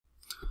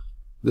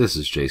This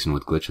is Jason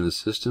with Glitch in the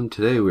System.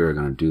 Today we are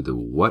going to do the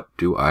What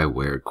Do I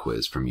Wear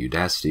quiz from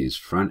Udacity's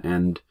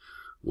front-end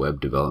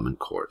web development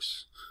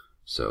course.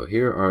 So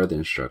here are the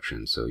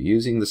instructions. So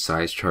using the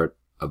size chart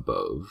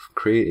above,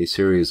 create a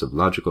series of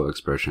logical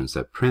expressions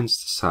that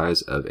prints the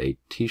size of a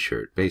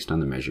t-shirt based on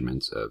the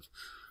measurements of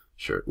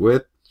shirt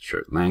width,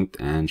 shirt length,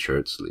 and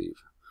shirt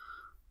sleeve.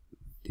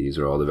 These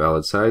are all the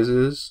valid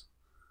sizes.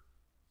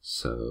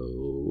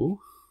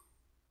 So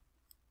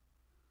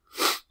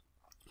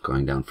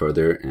going down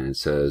further, and it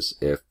says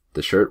if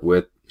the shirt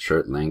width,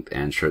 shirt length,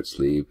 and shirt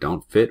sleeve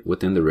don't fit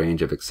within the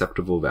range of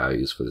acceptable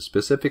values for the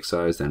specific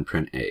size, then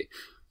print A.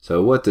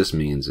 So what this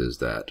means is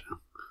that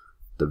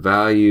the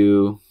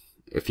value,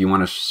 if you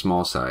want a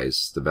small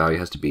size, the value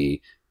has to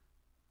be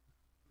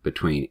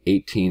between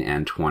 18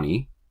 and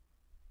 20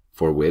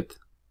 for width,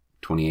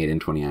 28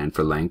 and 29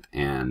 for length,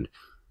 and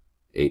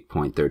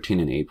 8.13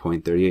 and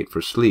 8.38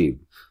 for sleeve.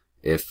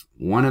 If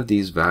one of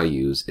these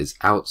values is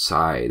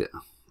outside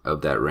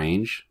of that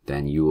range,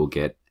 then you will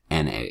get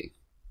NA.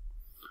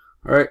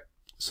 Alright,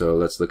 so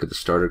let's look at the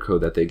starter code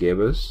that they gave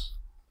us.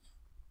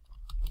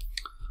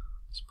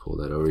 Let's pull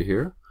that over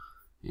here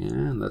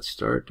and let's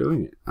start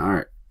doing it.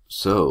 Alright,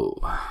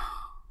 so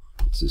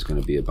this is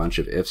going to be a bunch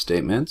of if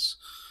statements.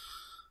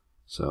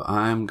 So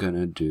I'm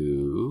going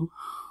to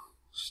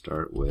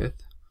start with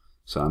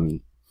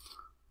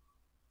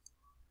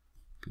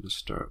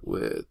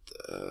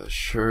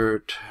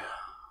shirt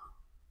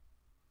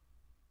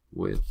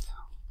width.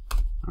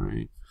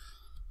 Alright,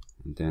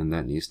 and then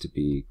that needs to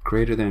be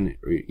greater than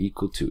or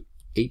equal to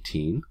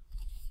 18.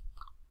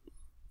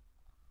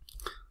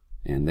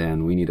 And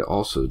then we need to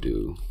also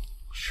do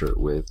shirt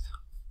width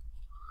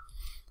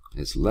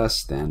is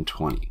less than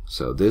 20.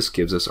 So this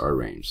gives us our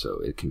range. So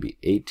it can be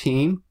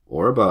 18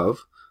 or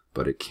above,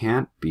 but it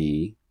can't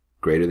be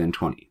greater than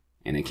 20.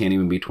 And it can't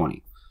even be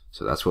 20.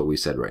 So that's what we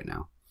said right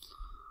now.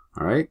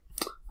 Alright,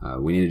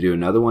 we need to do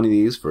another one of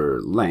these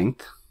for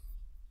length.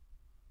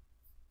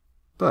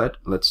 But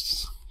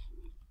let's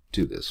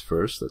do this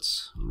first.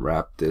 Let's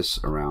wrap this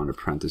around a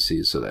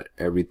parenthesis so that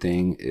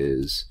everything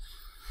is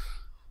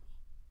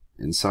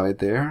inside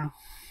there.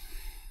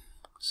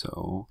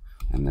 So,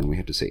 and then we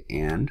have to say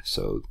and.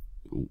 So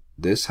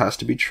this has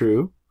to be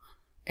true,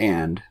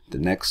 and the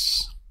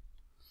next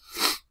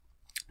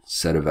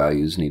set of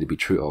values need to be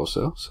true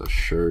also. So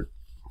shirt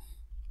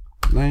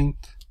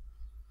length,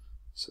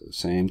 so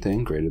same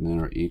thing, greater than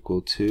or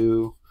equal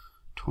to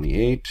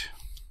 28,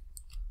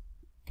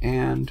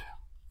 and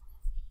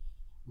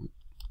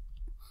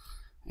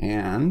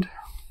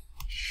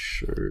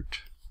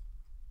shirt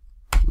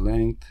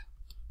length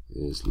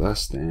is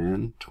less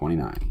than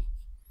 29.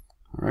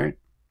 Alright,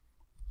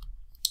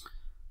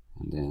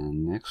 and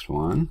then next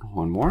one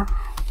more,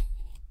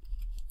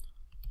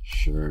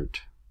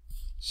 shirt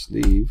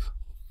sleeve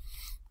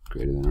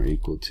greater than or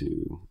equal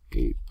to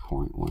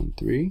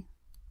 8.13,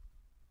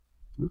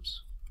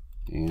 oops,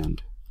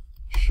 and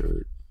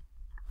shirt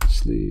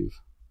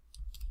sleeve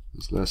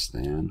is less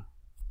than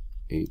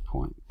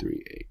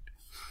 8.38.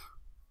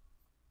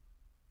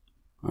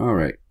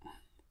 Alright,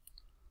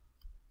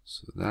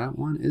 so that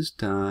one is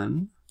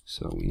done.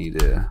 So we need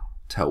to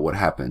tell what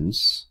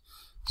happens.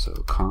 So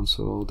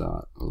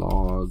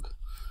console.log,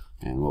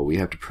 and what we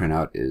have to print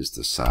out is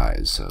the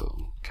size.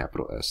 So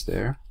capital S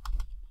there.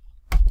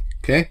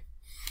 Okay,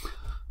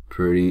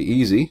 pretty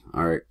easy.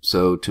 Alright,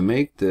 so to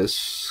make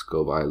this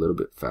go by a little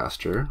bit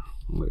faster,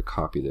 I'm going to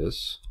copy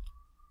this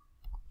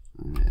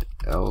and hit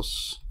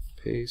else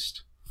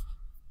paste.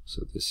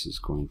 So this is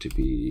going to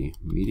be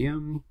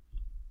medium,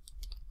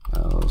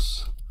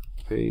 else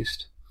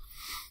paste.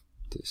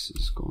 This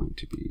is going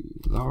to be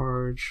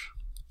large,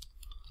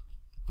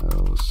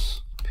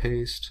 else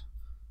paste.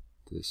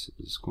 This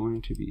is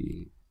going to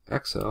be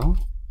XL,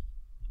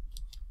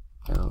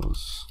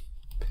 else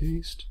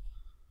paste.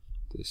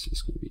 This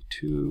is going to be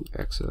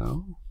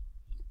 2XL,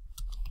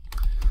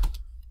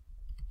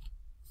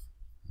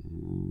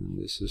 and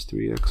this is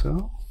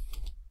 3XL.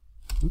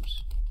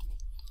 Oops.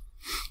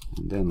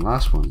 And then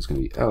last one is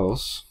going to be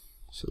else.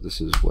 So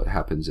this is what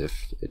happens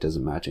if it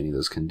doesn't match any of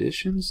those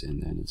conditions,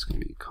 and then it's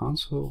going to be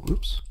console.log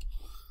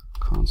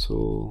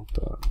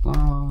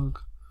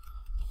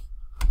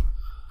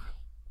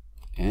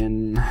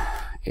NA.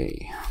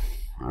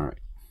 Alright.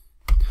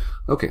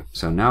 Okay,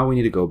 so now we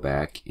need to go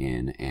back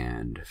in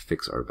and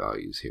fix our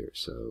values here.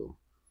 So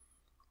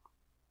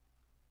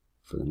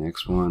for the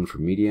next one, for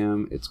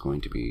medium, it's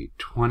going to be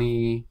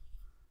 20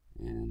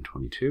 and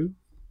 22,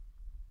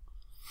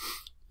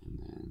 and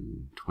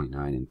then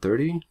 29 and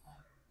 30.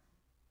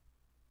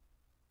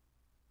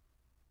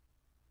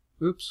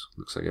 Oops,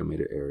 looks like I made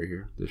an error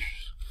here. This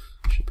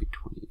should be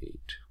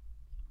 28.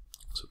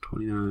 So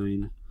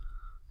 29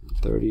 and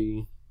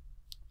 30.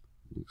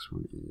 Next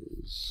one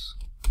is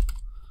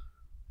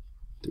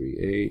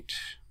 38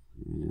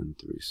 and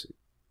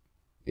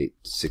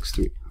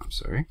 863. I'm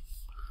sorry.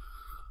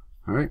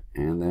 Alright,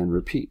 and then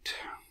repeat.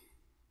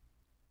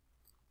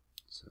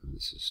 So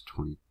this is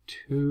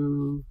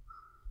 22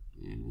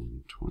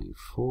 and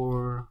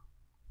 24.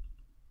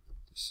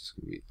 This is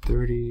going to be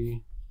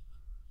 30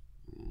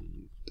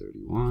 and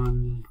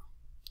 31.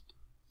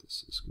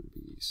 This is going to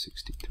be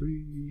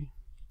 63.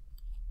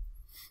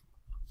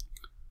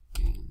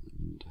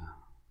 And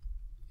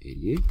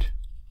 88.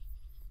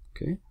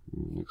 Okay,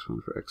 and the next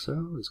one for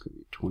Excel is going to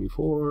be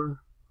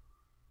 24.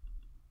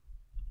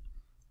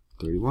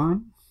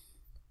 31.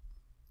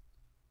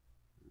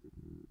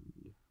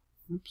 And,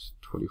 oops,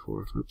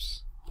 24.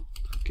 Oops.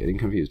 Getting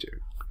confused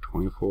here.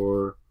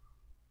 24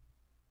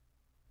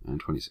 and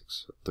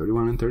 26. So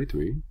 31 and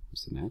 33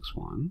 is the next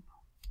one.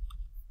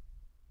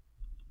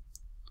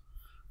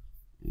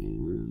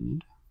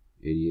 And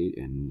 88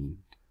 and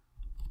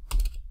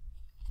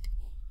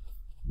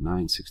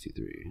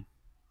 963.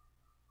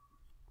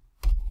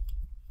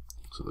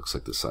 So it looks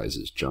like the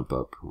sizes jump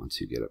up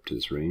once you get up to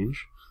this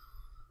range.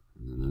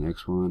 And then the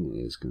next one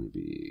is going to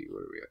be, what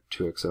are we at?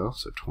 2XL,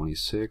 so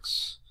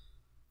 26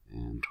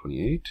 and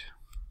 28.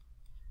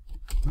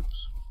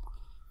 Oops.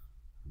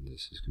 And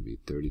this is going to be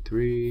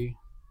 33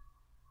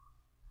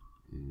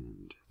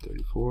 and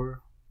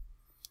 34.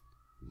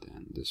 And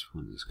then this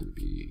one is going to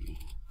be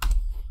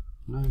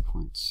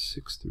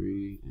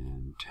 9.63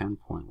 and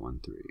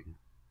 10.13.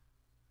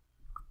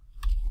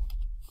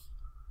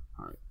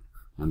 Alright.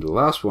 And the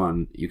last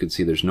one, you can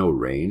see there's no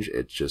range.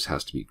 It just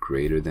has to be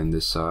greater than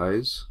this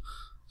size.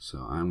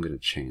 So I'm going to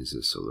change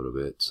this a little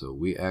bit. So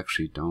we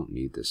actually don't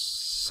need this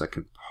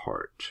second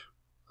part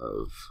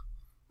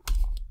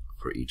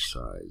for each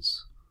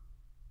size.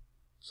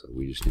 So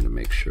we just need to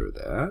make sure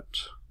that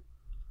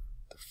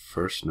the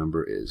first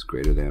number is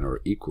greater than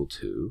or equal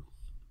to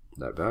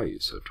that value.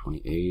 So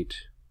 28,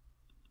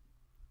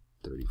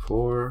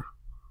 34,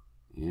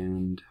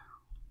 and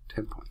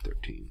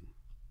 10.13.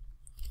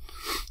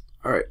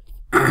 All right,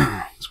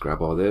 let's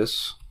grab all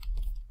this.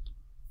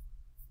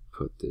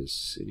 Put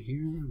this in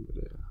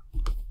here.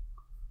 I'm gonna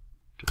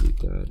delete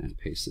that and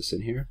paste this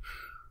in here.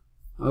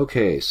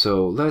 Okay,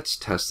 so let's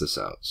test this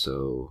out.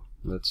 So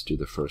let's do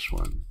the first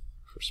one.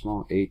 For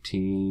small,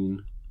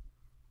 18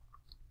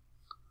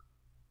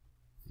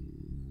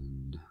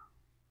 and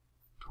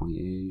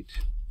 28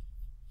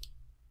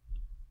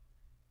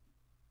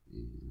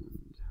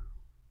 and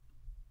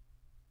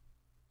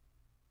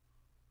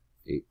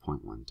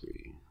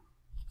 8.13.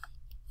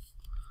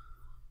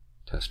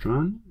 Test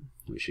run.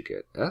 We should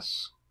get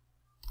S.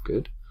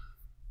 Good.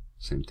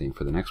 Same thing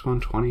for the next one.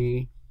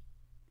 20,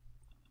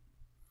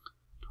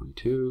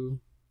 22.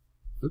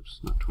 Oops,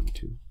 not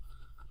 22.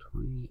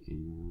 20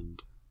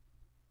 and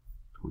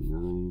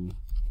 29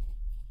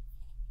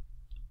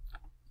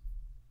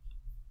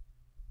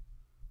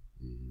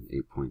 and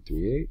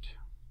 8.38.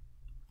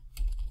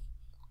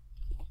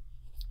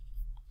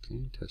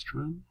 Okay, test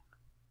run.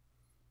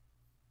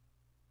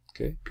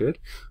 Okay, good.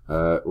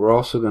 We're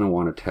also going to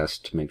want to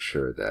test to make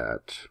sure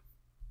that,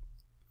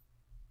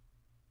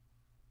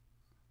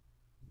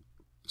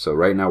 so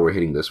right now we're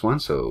hitting this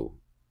one, so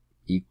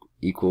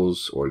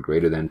equals or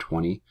greater than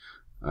 20.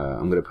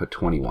 I'm going to put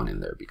 21 in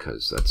there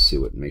because let's see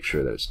make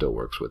sure that it still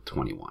works with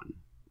 21.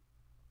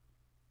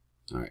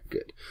 All right,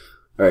 good.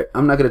 All right,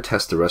 I'm not going to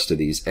test the rest of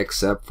these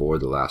except for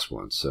the last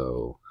one.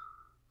 So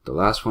the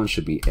last one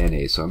should be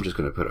NA, so I'm just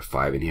going to put a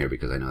 5 in here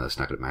because I know that's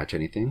not going to match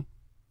anything.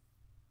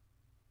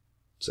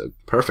 So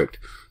perfect.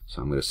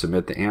 So I'm going to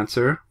submit the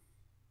answer.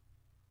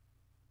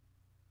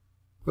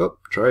 Well,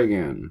 try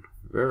again.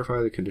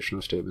 Verify the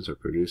conditional statements are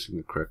producing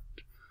the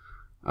correct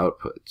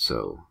output.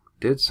 So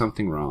did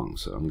something wrong.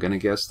 So I'm going to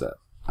guess that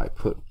I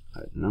put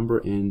a number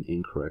in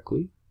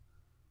incorrectly.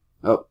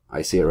 Oh,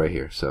 I see it right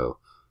here. So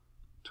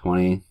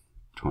 20,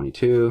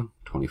 22,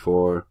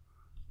 24.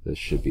 This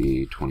should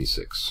be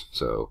 26.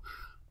 So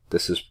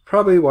this is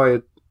probably why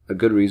a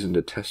good reason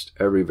to test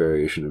every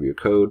variation of your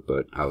code,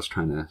 but I was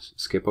trying to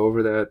skip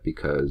over that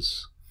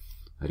because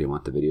I didn't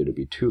want the video to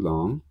be too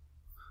long.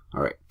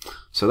 All right,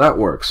 so that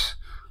works.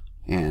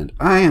 And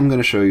I am going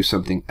to show you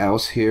something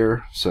else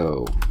here.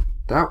 So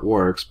that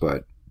works,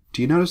 but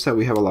do you notice that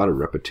we have a lot of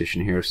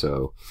repetition here?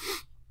 So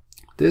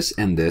this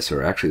and this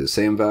are actually the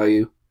same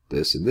value.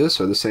 This and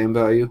this are the same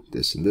value.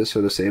 This and this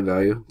are the same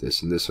value.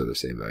 This and this are the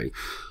same value.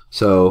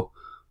 So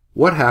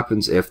what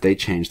happens if they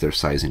change their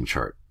sizing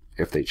chart?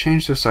 If they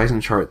change their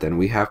sizing chart, then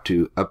we have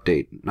to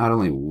update not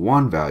only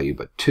one value,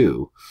 but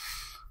two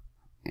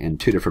in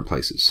two different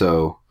places.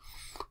 So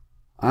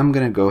I'm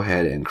going to go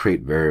ahead and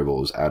create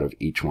variables out of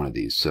each one of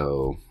these.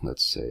 So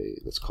let's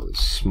call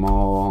this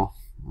small.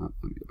 Let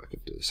me go back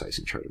up to the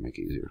sizing chart to make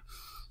it easier.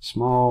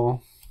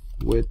 Small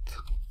width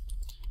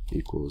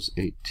equals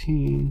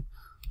 18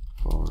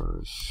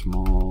 for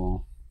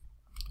small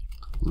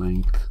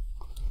length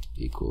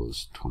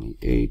equals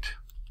 28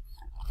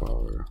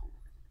 for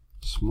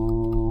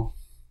small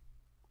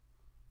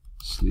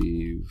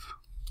sleeve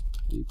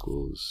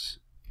equals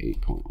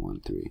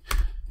 8.13.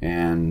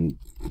 And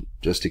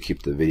just to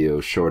keep the video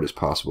short as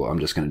possible, I'm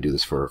just going to do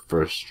this for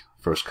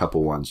first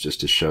couple ones just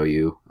to show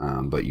you,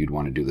 but you'd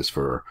want to do this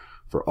for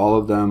all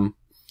of them.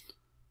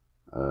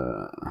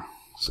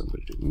 So I'm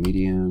going to do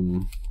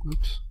medium.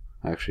 Oops.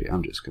 Actually,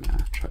 I'm just going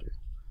to try to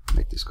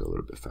make this go a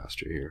little bit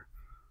faster here.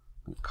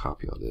 I'm going to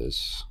copy all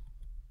this.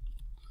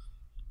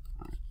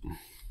 All right.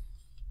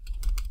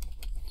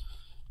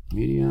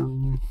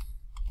 medium,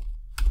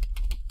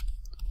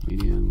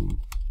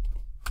 medium,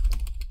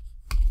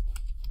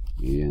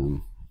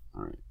 medium.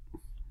 All right,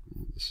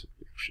 and this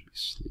should be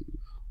sleeve.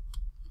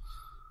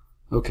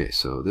 Okay,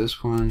 so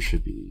this one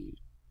should be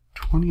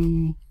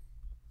 20.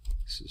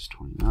 This is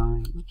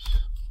 29. Oops,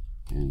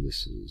 and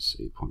this is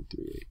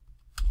 8.38.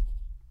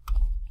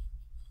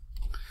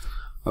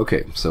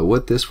 Okay, so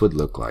what this would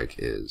look like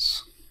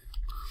is,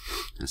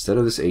 instead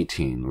of this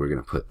 18, we're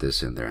going to put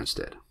this in there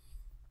instead.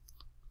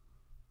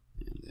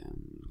 And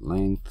then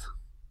length.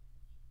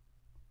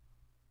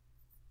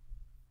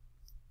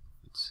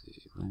 Let's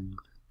see,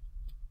 length.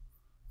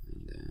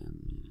 And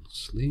then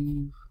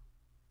sleeve.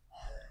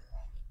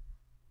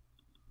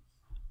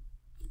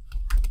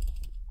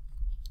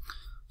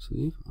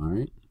 Sleeve,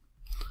 alright.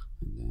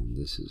 And then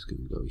this is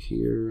going to go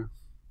here.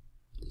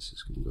 This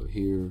is going to go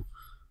here.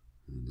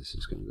 And this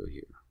is going to go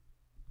here.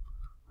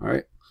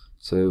 Alright,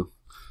 so,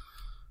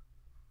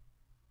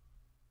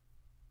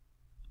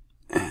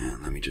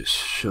 and let me just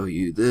show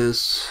you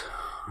this.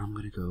 I'm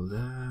going to go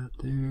that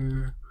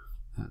there,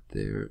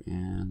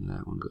 and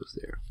that one goes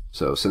there.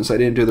 So since I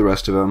didn't do the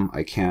rest of them,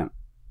 I can't,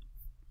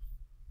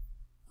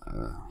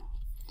 I'm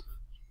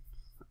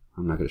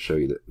not going to show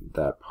you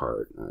that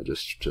part,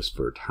 just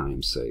for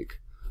time's sake.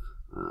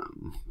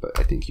 But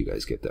I think you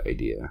guys get the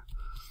idea.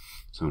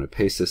 So I'm going to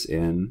paste this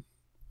in.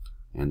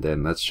 And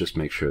then let's just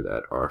make sure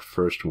that our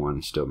first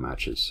one still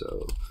matches.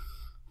 So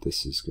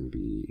this is going to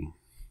be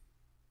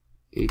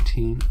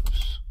 18,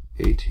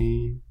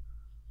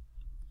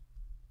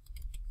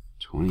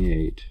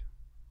 28,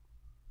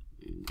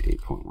 and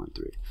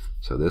 8.13.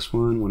 So this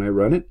one, when I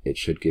run it, it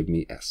should give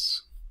me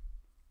S.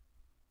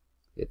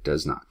 It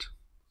does not.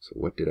 So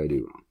what did I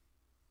do wrong?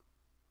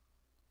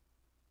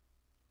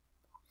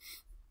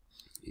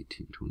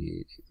 18,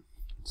 28.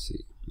 Let's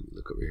see. Let me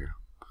look over here.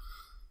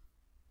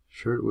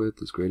 Shirt width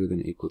is greater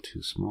than or equal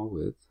to small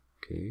width,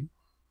 okay,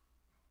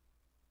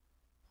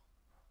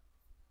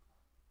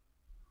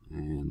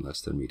 and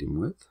less than medium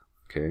width,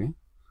 okay,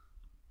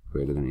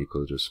 greater than or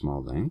equal to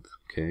small length,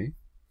 okay,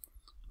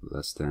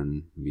 less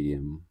than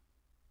medium.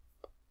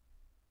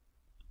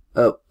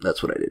 Oh,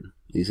 that's what I did.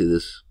 You see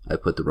this? I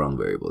put the wrong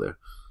variable there.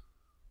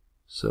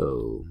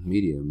 So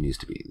medium needs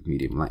to be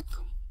medium length,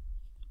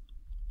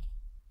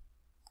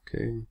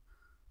 okay,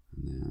 and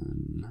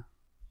then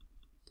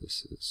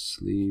this is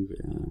sleeve,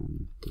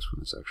 and this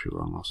one is actually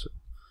wrong also.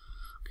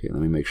 Okay, let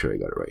me make sure I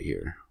got it right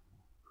here.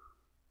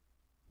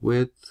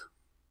 Width,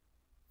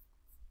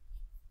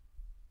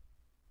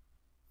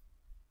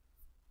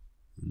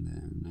 and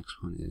then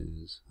next one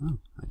is, oh,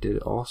 I did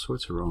all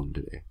sorts of wrong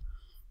today.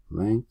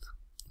 Length,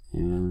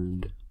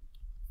 and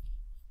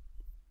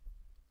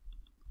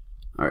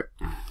all right,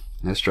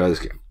 let's try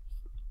this again.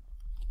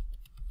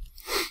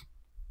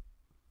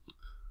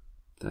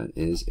 That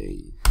is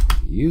a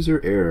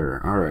user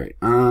error. All right,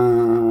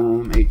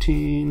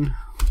 18,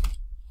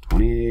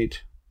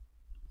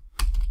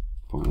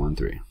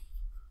 28.13.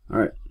 All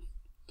right,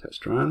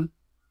 test run.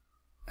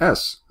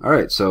 S. All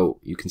right, so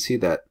you can see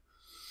that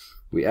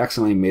we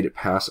accidentally made it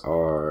past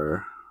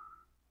our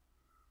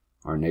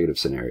negative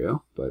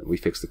scenario, but we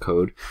fixed the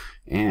code,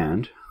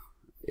 and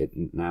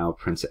it now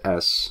prints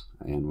S,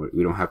 and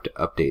we don't have to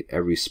update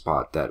every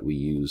spot that we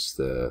use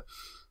the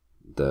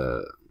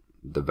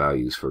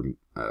values for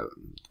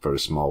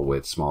small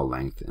width, small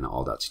length, and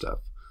all that stuff.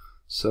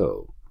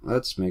 So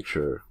let's make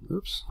sure.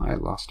 Oops, I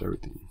lost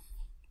everything.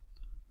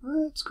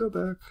 Let's go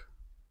back.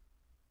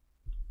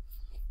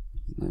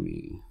 Let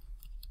me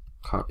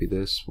copy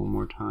this one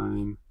more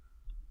time.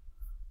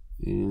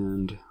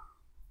 And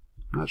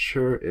I'm not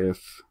sure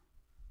if,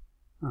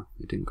 oh,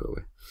 it didn't go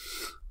away.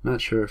 I'm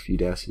not sure if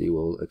Udacity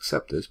will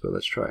accept this, but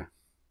let's try.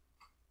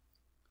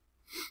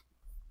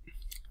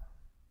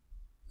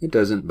 It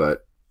doesn't,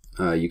 but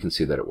you can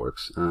see that it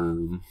works.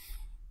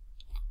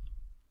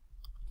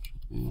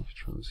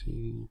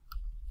 Control-C,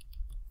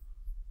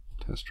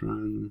 test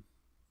run.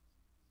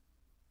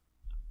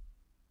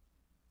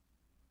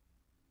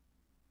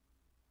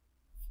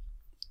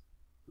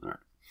 All right.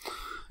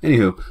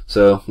 Anywho,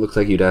 so looks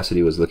like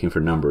Udacity was looking for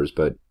numbers,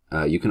 but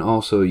you can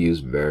also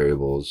use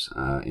variables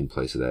in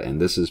place of that,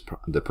 and this is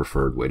the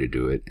preferred way to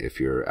do it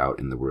if you're out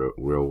in the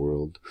real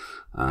world,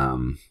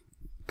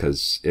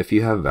 because if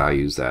you have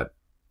values that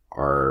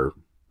are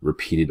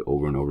repeated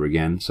over and over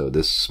again, so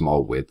this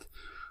small width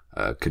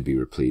could be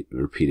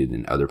repeated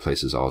in other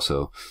places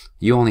also,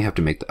 you only have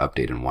to make the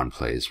update in one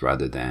place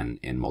rather than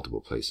in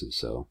multiple places.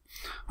 So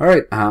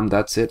alright,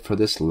 that's it for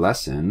this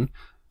lesson.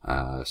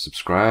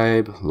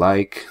 Subscribe,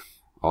 like,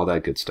 all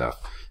that good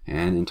stuff,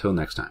 and until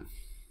next time.